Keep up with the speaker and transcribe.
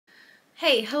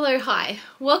Hey, hello, hi.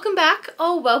 Welcome back,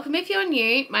 or welcome if you're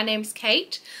new. My name's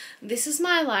Kate. This is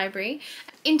my library.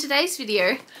 In today's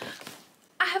video,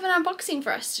 I have an unboxing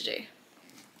for us to do.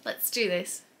 Let's do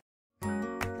this.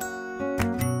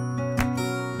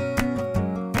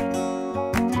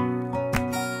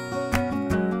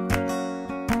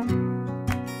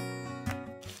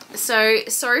 So,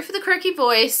 sorry for the croaky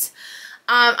voice.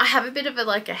 I have a bit of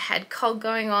a head cold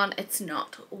going on. It's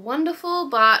not wonderful,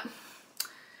 but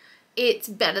it's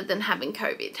better than having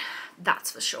COVID,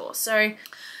 that's for sure. So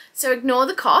ignore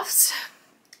the coughs,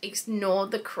 ignore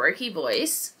the croaky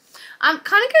voice. Kind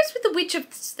of goes with the witch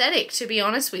aesthetic, to be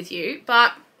honest with you,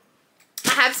 but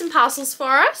I have some parcels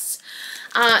for us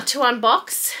to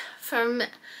unbox from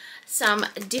some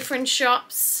different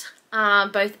shops,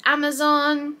 both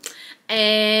Amazon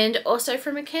and also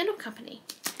from a candle company.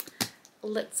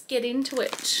 Let's get into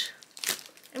it.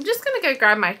 I'm just going to go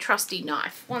grab my trusty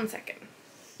knife. 1 second.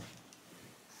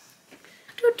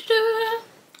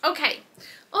 Okay.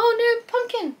 Oh no,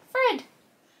 pumpkin. Fred.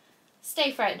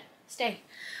 Stay, Fred. Stay.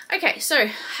 Okay, so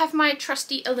have my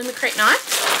trusty Illumicrate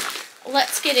knife.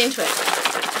 Let's get into it.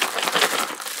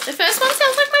 The first one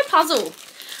sounds like my puzzle.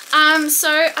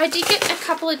 So I did get a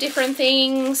couple of different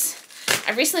things.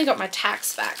 I recently got my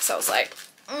tax back, so I was like,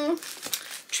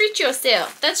 treat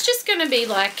yourself. That's just going to be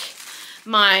like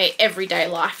my everyday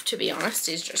life, to be honest,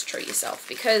 is just treat yourself.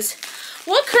 Because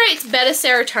what creates better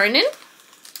serotonin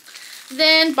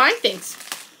than buying things?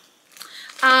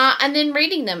 And then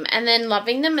reading them, and then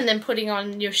loving them, and then putting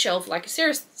on your shelf like a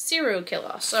serial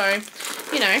killer. So,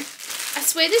 you know, I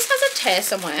swear this has a tear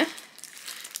somewhere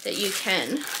that you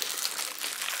can.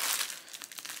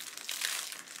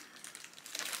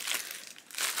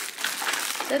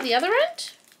 Is that the other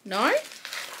end? No?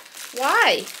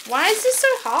 Why? Why is this so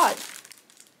hard?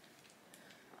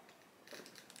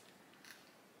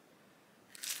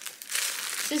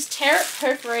 It says tear it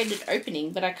perforated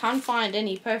opening, but I can't find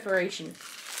any perforation.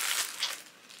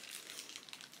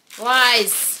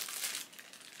 Lies.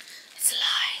 It's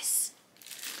lies.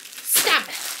 Stab.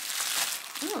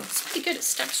 Oh, it's pretty good. It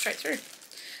stabs straight through.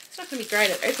 It's not going to be great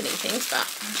at opening things, but I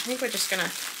think we're just going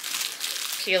to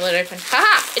peel it open.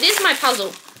 Haha! It is my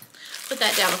puzzle. Put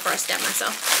that down before I stab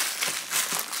myself.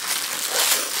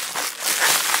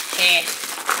 Yeah.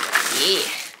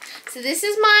 So this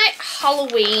is my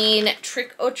Halloween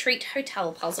trick or treat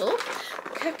hotel puzzle.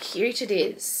 Look how cute it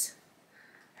is.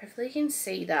 Hopefully you can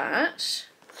see that.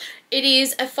 It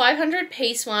is a 500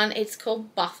 piece one. It's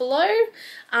called Buffalo.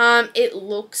 It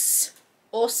looks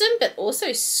awesome, but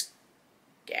also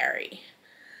scary.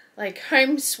 Like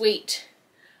Home Sweetheart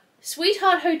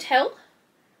Hotel.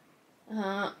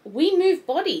 We move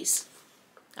bodies.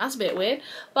 That's a bit weird,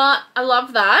 but I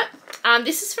love that.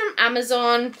 This is from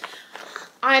Amazon.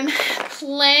 I'm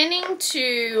planning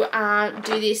to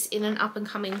do this in an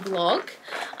up-and-coming vlog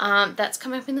that's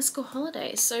coming up in the school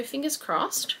holidays, so fingers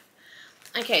crossed.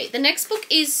 Okay, the next book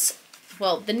is,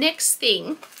 well, the next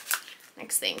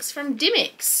thing's from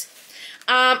Dimmicks.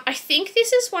 I think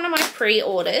this is one of my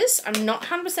pre-orders. I'm not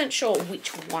 100% sure which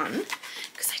one,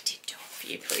 because I did do a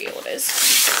few pre-orders.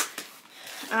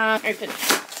 Open.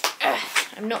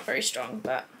 I'm not very strong,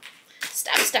 but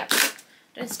stab, stab.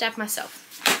 Don't stab myself.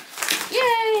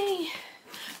 Yay!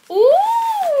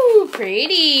 Ooh,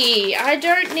 pretty. I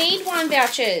don't need wine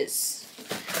vouchers.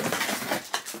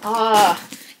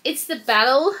 It's the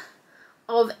Battle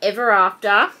of Ever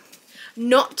After.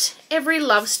 Not every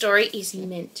love story is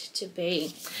meant to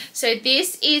be. So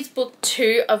this is book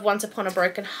 2 of Once Upon a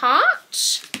Broken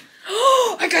Heart.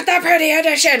 Oh, I got that pretty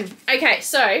edition. Okay,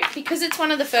 so because it's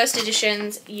one of the first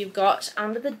editions, you've got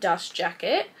Under the Dust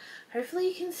Jacket. Hopefully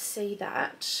you can see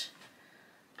that.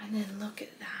 And then look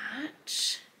at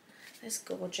that. That's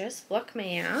gorgeous. Block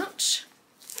me out.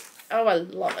 Oh, I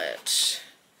love it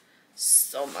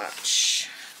so much.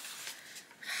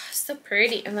 So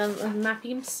pretty. And then the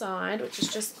mapping side, which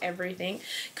is just everything.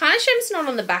 Kind of shame's not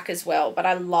on the back as well, but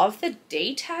I love the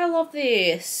detail of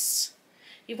this.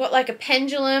 You've got like a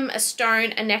pendulum, a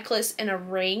stone, a necklace, and a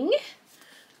ring.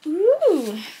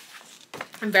 Ooh.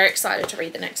 I'm very excited to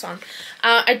read the next one.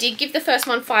 I did give the first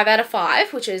one 5 out of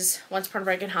 5, which is Once Upon a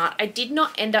Broken Heart. I did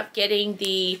not end up getting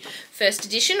the first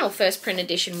edition or first print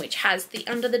edition, which has the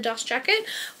Under the Dust Jacket,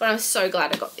 but I'm so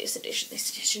glad I got this edition.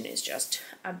 This edition is just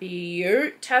a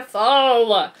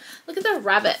beautiful. Look at the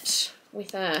rabbit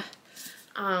with a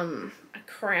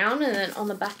crown, and then on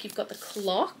the back you've got the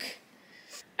clock.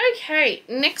 Okay,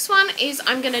 next one is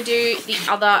I'm going to do the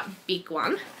other big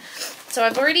one. So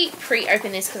I've already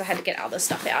pre-opened this because I had to get other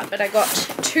stuff out, but I got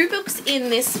 2 books in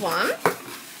this one.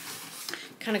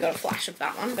 Kind of got a flash of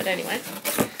that one, but anyway.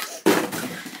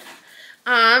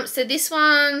 So this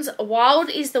one's Wild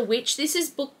is the Witch. This is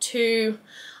book 2,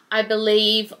 I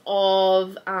believe,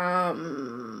 of,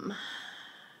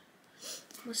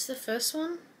 what's the first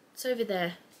one? It's over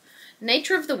there.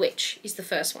 Nature of the Witch is the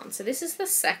first one. So this is the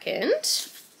second.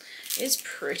 It's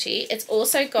pretty. It's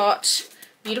also got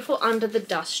beautiful Under the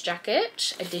Dust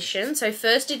Jacket edition. So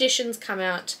first editions come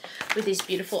out with this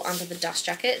beautiful Under the Dust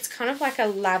Jacket. It's kind of like a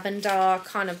lavender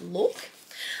kind of look.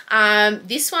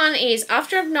 This one is,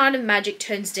 after a night of magic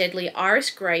turns deadly, Iris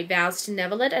Grey vows to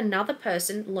never let another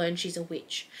person learn she's a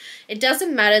witch. It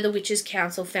doesn't matter the witch's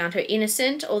council found her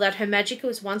innocent or that her magic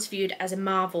was once viewed as a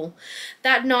marvel.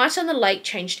 That night on the lake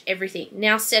changed everything.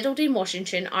 Now settled in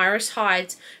Washington, Iris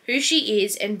hides who she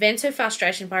is and vents her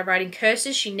frustration by writing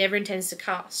curses she never intends to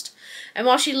cast. And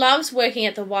while she loves working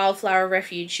at the Wildflower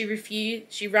Refuge,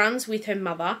 she runs with her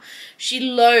mother. She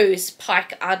loathes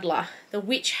Pike Adler, the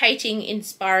witch-hating,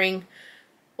 inspiring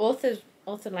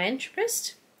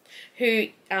ortholanthropist who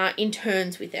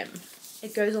interns with them.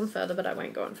 It goes on further, but I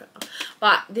won't go on further.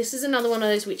 But this is another one of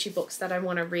those witchy books that I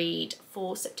want to read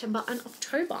for September and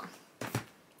October.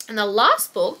 And the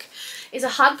last book is a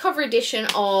hardcover edition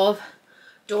of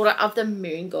Daughter of the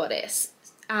Moon Goddess.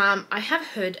 I have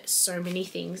heard so many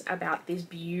things about this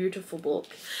beautiful book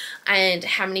and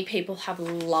how many people have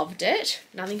loved it.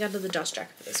 Nothing under the dust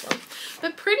jacket for this one,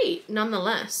 but pretty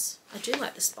nonetheless. I do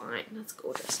like the spine. That's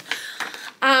gorgeous.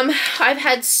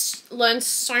 I've learned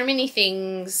so many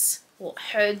things, or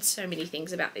heard so many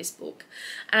things about this book,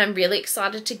 and I'm really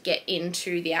excited to get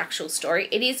into the actual story.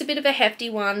 It is a bit of a hefty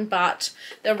one, but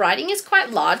the writing is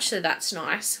quite large, so that's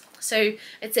nice. So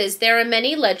it says, there are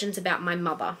many legends about my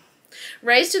mother.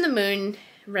 Raised on the moon,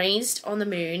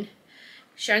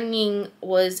 Shang Ying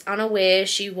was unaware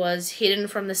she was hidden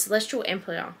from the celestial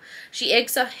emperor,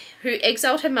 who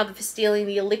exiled her mother for stealing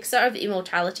the elixir of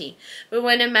immortality. But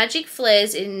when her magic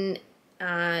flares in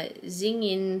Xing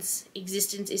Yin's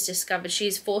existence is discovered, she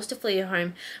is forced to flee her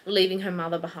home, leaving her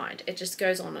mother behind. It just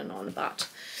goes on and on, but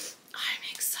I'm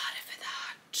excited for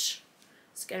that.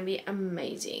 It's going to be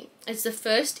amazing. It's the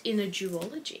first in a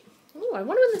duology. Oh, I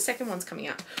wonder when the second one's coming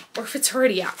out, or if it's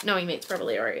already out. Knowing me, it's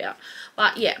probably already out.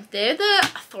 But yeah, they're the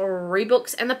 3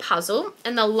 books and the puzzle.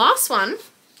 And the last one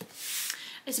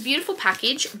is a beautiful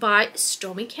package by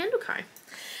Stormy Candle Co.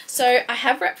 So I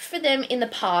have wrapped for them in the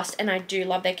past, and I do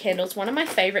love their candles. One of my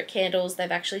favourite candles they've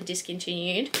actually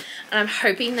discontinued, and I'm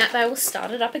hoping that they will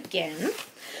start it up again.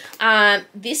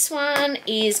 This one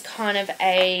is kind of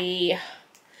a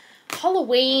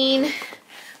Halloween,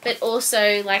 but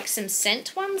also like some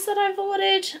scent ones that I've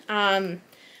ordered,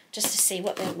 just to see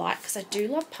what they're like, because I do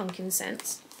love pumpkin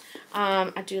scents.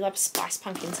 I do love spice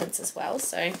pumpkin scents as well,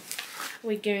 so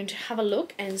we're going to have a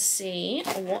look and see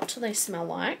what they smell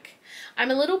like.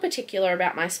 I'm a little particular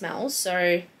about my smells,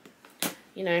 so,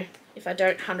 you know, if I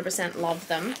don't 100% love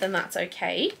them, then that's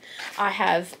okay. I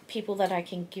have people that I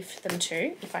can gift them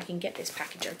to. If I can get this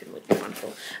package open would be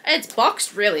wonderful. It's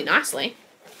boxed really nicely.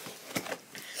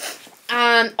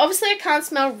 Obviously I can't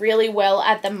smell really well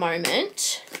at the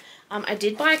moment. I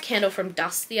did buy a candle from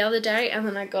Dust the other day, and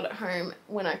then I got it home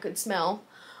when I could smell.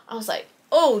 I was like,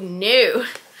 oh no,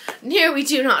 no, we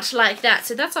do not like that.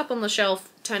 So that's up on the shelf,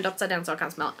 turned upside down, so I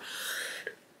can't smell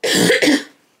it.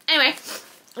 Anyway,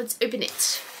 let's open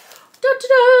it.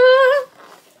 Da-da-da!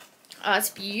 Oh, it's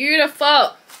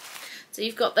beautiful. So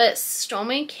you've got the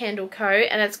Stormy Candle Co.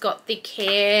 and it's got the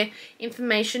care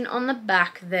information on the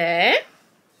back there.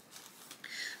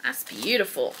 That's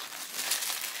beautiful.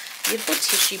 Beautiful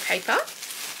tissue paper.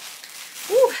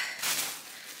 Ooh.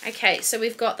 Okay, so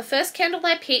we've got the first candle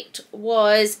I picked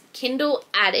was Kindle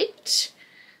Addict.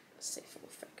 Let's see if it will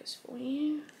focus for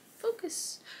you.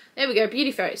 Focus. There we go,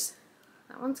 Beauty Face.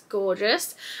 That one's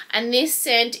gorgeous. And this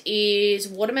scent is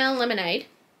Watermelon Lemonade.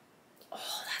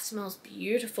 Oh, that smells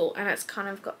beautiful. And it's kind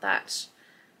of got that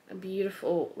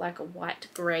beautiful, like a white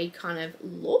grey kind of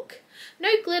look. No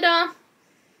glitter,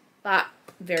 but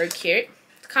very cute.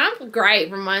 It's kind of grey.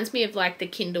 Reminds me of like the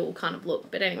Kindle kind of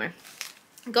look. But anyway,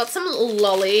 got some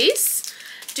lollies.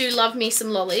 Do love me some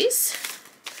lollies.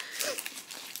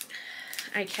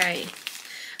 Okay.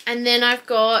 And then I've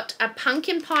got a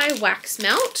pumpkin pie wax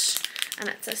melt. And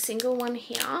it's a single one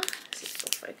here. Let's see if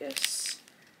it'll focus.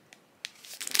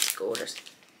 It's gorgeous.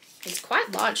 It's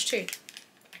quite large too.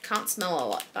 I can't smell a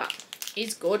lot, but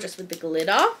it's gorgeous with the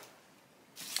glitter.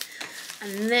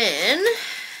 And then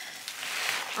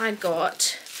I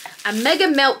got a Mega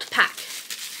Melt Pack.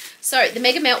 So the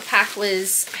Mega Melt Pack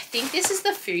was, I think this is the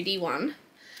foodie one.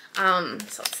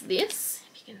 So it's this,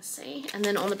 if you you can see. And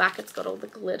then on the back it's got all the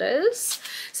glitters.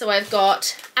 So I've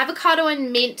got avocado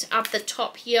and mint up the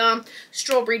top here,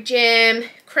 strawberry jam,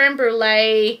 creme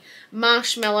brulee,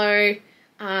 marshmallow,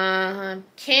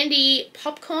 candy,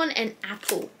 popcorn and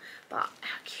apple. But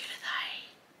how cute are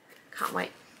they? Can't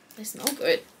wait. They smell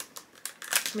good.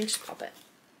 Let me just pop it.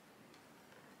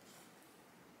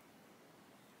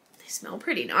 They smell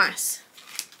pretty nice.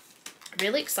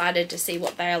 Really excited to see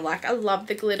what they are like. I love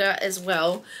the glitter as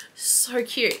well. So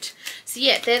cute. So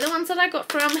yeah, they're the ones that I got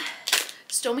from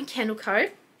Stormy Candle Co.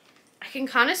 I can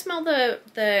kind of smell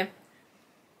the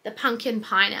pumpkin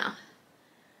pie now.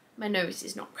 My nose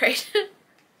is not great.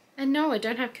 And no, I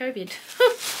don't have COVID.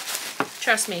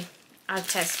 Trust me, I've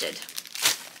tested.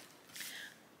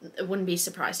 I wouldn't be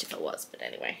surprised if it was, but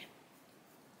anyway.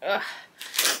 Ugh.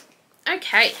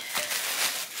 Okay.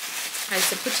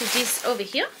 So put this over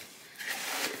here.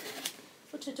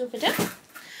 Put it over there.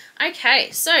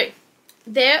 Okay, so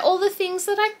they're all the things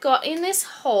that I got in this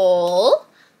haul.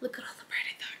 Look at all the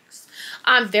pretty things.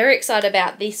 I'm very excited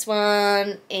about this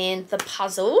one and the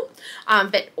puzzle,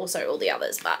 but also all the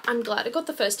others. But I'm glad I got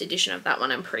the first edition of that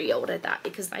one and pre-ordered that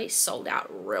because they sold out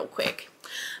real quick.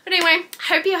 But anyway,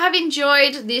 hope you have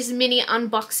enjoyed this mini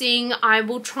unboxing. I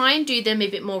will try and do them a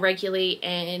bit more regularly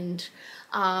and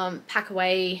pack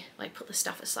away, like put the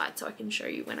stuff aside so I can show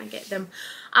you when I get them.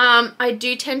 I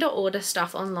do tend to order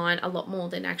stuff online a lot more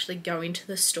than actually go into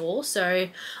the store, so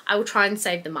I will try and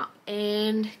save them up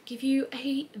and give you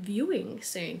a viewing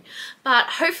soon. But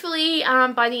hopefully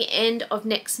by the end of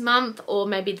next month or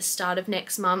maybe the start of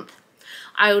next month,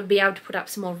 I would be able to put up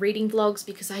some more reading vlogs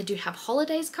because I do have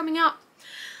holidays coming up.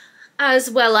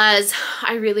 As well as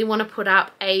I really want to put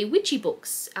up a witchy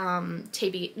books, not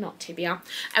TBR,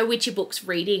 a witchy books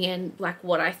reading and like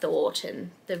what I thought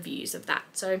and the views of that.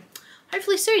 So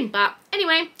hopefully soon. But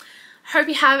anyway, hope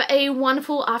you have a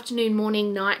wonderful afternoon,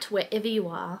 morning, night, wherever you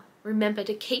are. Remember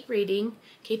to keep reading,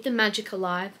 keep the magic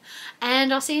alive,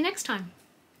 and I'll see you next time.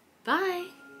 Bye.